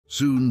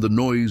Soon the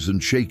noise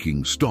and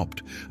shaking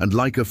stopped, and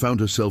Laika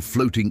found herself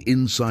floating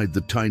inside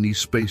the tiny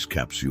space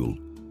capsule.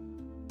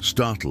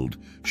 Startled,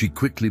 she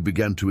quickly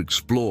began to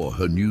explore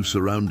her new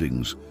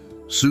surroundings.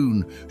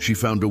 Soon, she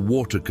found a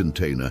water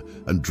container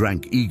and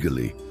drank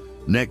eagerly.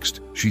 Next,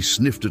 she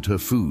sniffed at her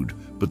food,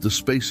 but the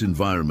space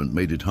environment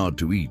made it hard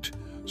to eat,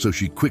 so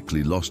she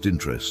quickly lost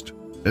interest.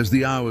 As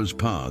the hours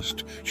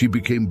passed, she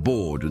became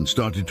bored and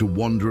started to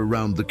wander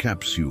around the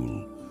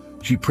capsule.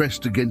 She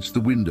pressed against the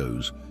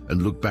windows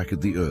and looked back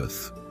at the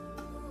Earth.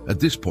 At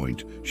this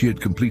point, she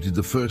had completed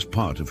the first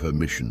part of her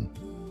mission.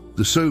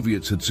 The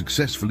Soviets had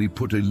successfully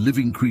put a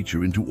living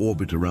creature into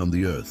orbit around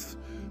the Earth,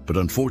 but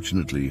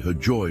unfortunately her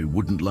joy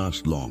wouldn't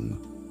last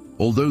long.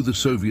 Although the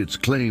Soviets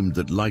claimed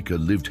that Laika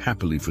lived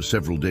happily for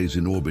several days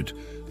in orbit,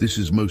 this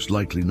is most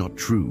likely not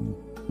true.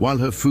 While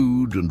her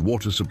food and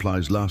water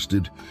supplies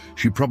lasted,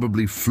 she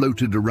probably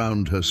floated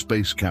around her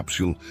space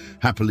capsule,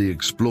 happily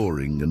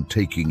exploring and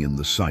taking in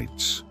the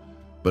sights.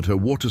 But her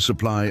water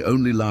supply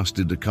only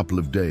lasted a couple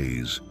of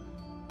days,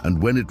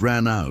 and when it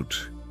ran out,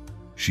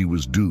 she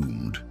was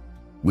doomed.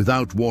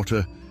 Without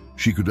water,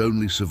 she could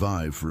only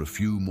survive for a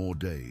few more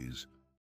days.